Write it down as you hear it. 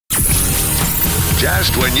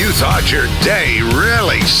Just when you thought your day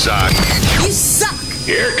really sucked. You suck!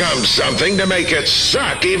 Here comes something to make it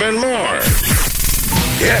suck even more.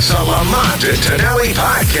 It's a Lamont and Tonelli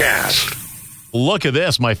podcast. Look at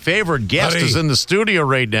this. My favorite guest is in the studio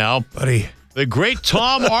right now. Buddy. The great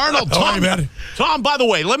Tom Arnold. Tom, by the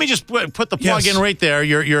way, let me just put the plug in right there.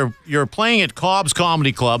 You're playing at Cobb's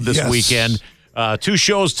Comedy Club this weekend. 2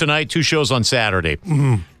 shows tonight, 2 shows on Saturday.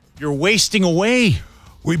 Mm-hmm. You're wasting away.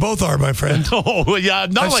 We both are, my friend. Oh, yeah.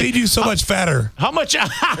 I've seen you so much fatter. How much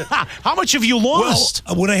have you lost?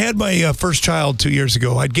 Well, when I had my first child 2 years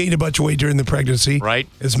ago, I'd gained a bunch of weight during the pregnancy. Right.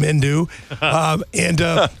 As men do. And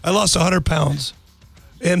I lost 100 pounds.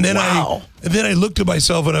 And then I looked at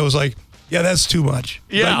myself and I was like, yeah, that's too much.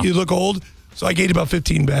 Yeah. Right? You look old. So I gained about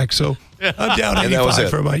 15 back. So I'm down 85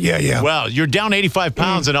 for my, yeah. Well, you're down 85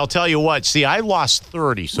 pounds, and I'll tell you what. See, I lost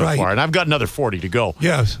 30 so far, and I've got another 40 to go.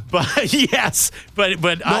 Yes. But I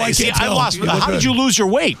lost. How did you lose your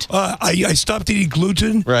weight? I stopped eating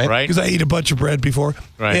gluten. Right. Because I ate a bunch of bread before.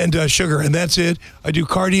 Right. And sugar, and that's it. I do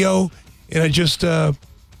cardio, and I just, that's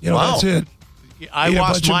it. I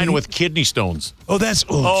lost mine with kidney stones. Oh,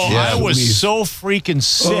 I was so freaking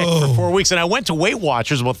sick for 4 weeks. And I went to Weight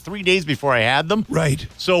Watchers about 3 days before I had them. Right.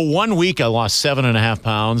 So 1 week I lost 7.5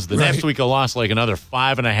 pounds. The next week I lost like another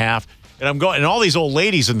 5.5. And I'm going, and all these old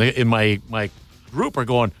ladies in my group are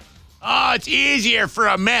going, oh, it's easier for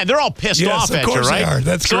a man. They're all pissed off at you, right? They are.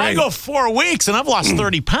 That's so great. I go 4 weeks and I've lost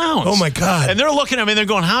 30 pounds. Oh, my God. And they're looking at me and they're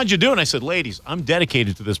going, how'd you do? And I said, ladies, I'm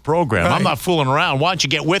dedicated to this program. I'm not fooling around. Why don't you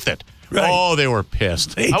get with it? Right. Oh, they were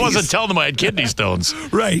pissed. I wasn't telling them I had kidney stones.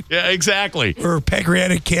 Right. Yeah, exactly. Or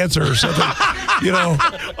pancreatic cancer or something,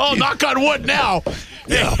 Oh, knock on wood now.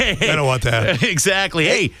 Yeah, I don't want that. Exactly.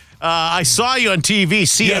 Hey, I saw you on TV,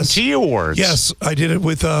 CMT Awards. Yes, I did it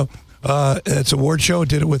with, it's an award show. I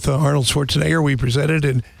did it with Arnold Schwarzenegger. We presented,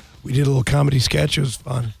 and we did a little comedy sketch. It was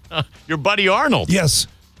fun. Your buddy Arnold. Yes,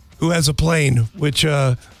 who has a plane, which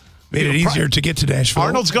made it easier to get to Nashville.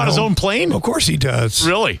 Arnold's got his own plane? Of course he does.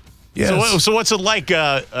 Really? Yes. So what's it like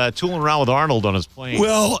tooling around with Arnold on his plane?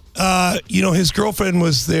 Well, his girlfriend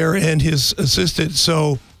was there and his assistant,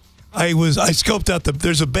 so I scoped out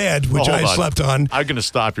there's a bed, which I slept on. I'm going to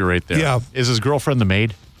stop you right there. Yeah. Is his girlfriend the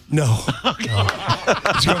maid? No.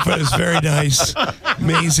 His girlfriend is very nice.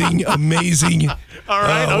 Amazing. All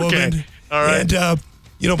right, okay. Woman. All right. And,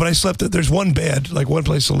 but I slept, there's one bed, like one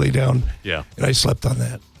place to lay down. Yeah. And I slept on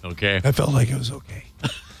that. Okay. I felt like it was okay.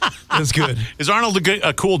 That's good. Is Arnold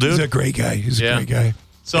a cool dude? He's a great guy. He's a great guy.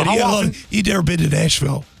 So and he'd never been to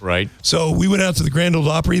Nashville. Right. So we went out to the Grand Ole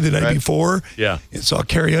Opry the night before. Yeah. And saw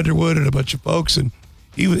Carrie Underwood and a bunch of folks, and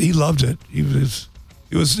he loved it.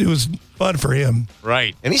 It was fun for him.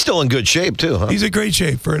 Right. And he's still in good shape, too, huh? He's in great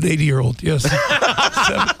shape for an 80-year-old, yes.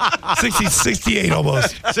 68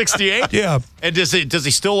 almost. 68? Yeah. And does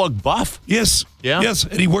he still look buff? Yes. Yeah? Yes,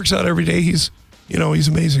 and he works out every day. He's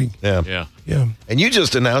amazing. Yeah. And you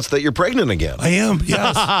just announced that you're pregnant again. I am,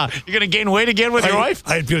 yes. You're going to gain weight again with your wife?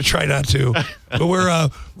 I'm going to try not to. But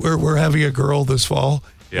we're having a girl this fall.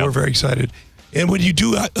 Yep. We're very excited. And when you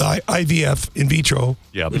do IVF in vitro,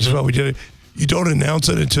 which is what we did, you don't announce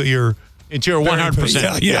it until you're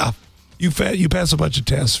 100%. Yeah. You pass a bunch of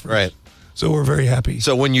tests first. Right. So we're very happy.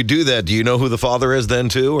 So when you do that, do you know who the father is then,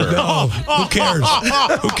 too? Or? No, who cares?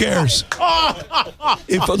 Who cares?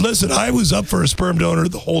 Listen, I was up for a sperm donor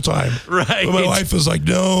the whole time. Right. But my wife was like,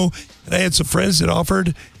 no. And I had some friends that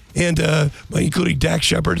offered, and including Dak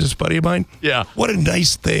Shepard, this buddy of mine. Yeah. What a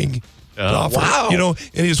nice thing to offer. Wow.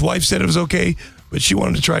 And his wife said it was okay, but she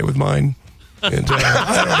wanted to try it with mine. And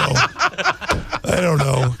I don't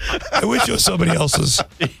know. I wish it was somebody else's.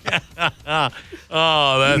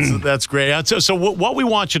 Oh, that's great. So what we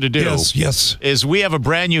want you to do is we have a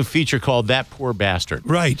brand new feature called That Poor Bastard.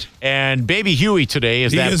 Right. And Baby Huey today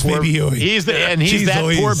is poor Baby Huey. He's that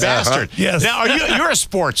poor bastard. Yes. Now, you're a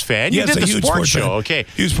sports fan. You Yes, did a the huge sports show. fan. Okay.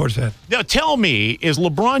 Huge sports fan. Now, tell me, is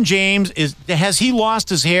LeBron James, has he lost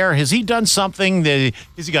his hair? Has he done something?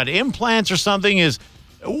 Has he got implants or something?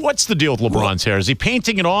 What's the deal with LeBron's hair? Is he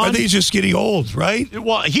painting it on? I think he's just getting old, right?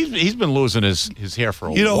 Well, he's been losing his hair for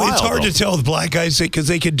a while. It's hard to tell with black guys because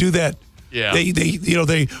they can do that. Yeah.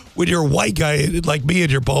 They when you're a white guy like me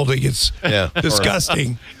and you're balding, it's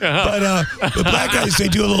disgusting. But the black guys,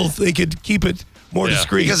 they could keep it more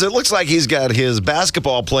discreet. Because it looks like he's got his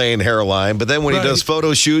basketball playing hairline, but then when he does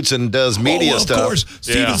photo shoots and does media stuff, of course.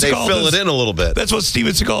 They fill it in a little bit. That's what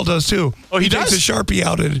Steven Seagal does too. Oh, he takes does? a Sharpie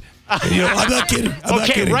out and I'm not kidding. I'm not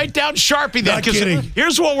kidding. Write down Sharpie then. Not kidding.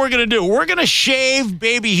 Here's what we're going to do. We're going to shave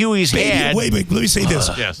Baby Huey's head. Wait, let me say this.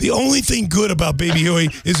 Yes. The only thing good about Baby Huey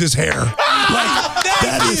is his hair.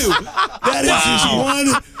 That is his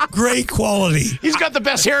great quality. He's got the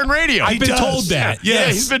best hair in radio. I've been told that. Yes. Yeah,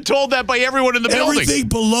 he's been told that by everyone in the building. Everything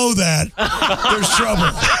below that, there's trouble.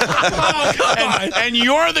 And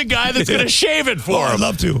you're the guy that's going to shave it for him. I'd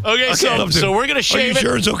love to. Okay, so we're going to shave it. Are you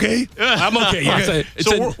sure it's okay? I'm okay. Okay.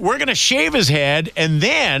 So we're going to shave his head, and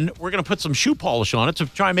then we're going to put some shoe polish on it to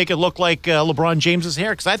try and make it look like LeBron James's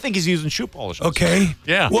hair, because I think he's using shoe polish. Okay.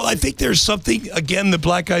 Yeah. Well, I think there's something, again, the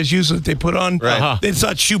black guys use that they put on. Right. It's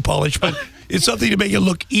not shoe polish, but it's something to make it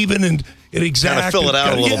look even and exact. Kind of fill it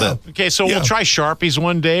out a little bit. Okay, so we'll try Sharpies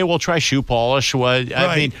one day. We'll try shoe polish.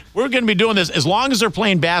 I mean, we're going to be doing this as long as they're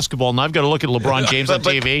playing basketball, and I've got to look at LeBron James on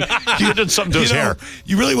TV. He did something to his hair.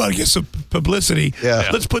 You really want to get some publicity. Yeah.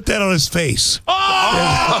 Let's put that on his face. Oh!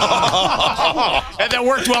 And that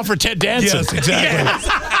worked well for Ted Danson. Yes, exactly. Yes.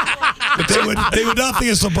 But they would not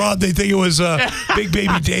think it's LeBron. They think it was Big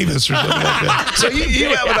Baby Davis or something like that. So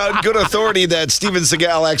you have it on good authority that Steven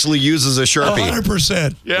Seagal actually uses a Sharpie.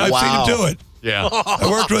 100%. Yeah. I've seen him do it. Yeah. I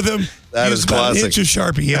worked with him. That He is used about classic. an inch of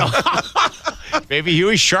Sharpie, yeah. Baby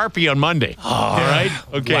Huey Sharpie on Monday. All right?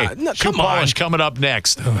 Okay. Wow. No, Shoe come on. polish coming up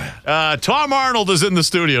next. Tom Arnold is in the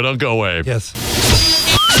studio. Don't go away. Yes.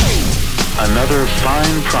 Another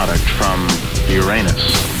fine product from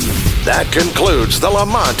Uranus. That concludes the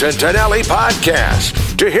Lamont and Tonelli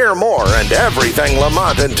podcast. To hear more and everything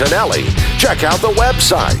Lamont and Tonelli, check out the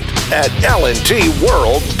website at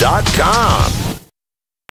lntworld.com.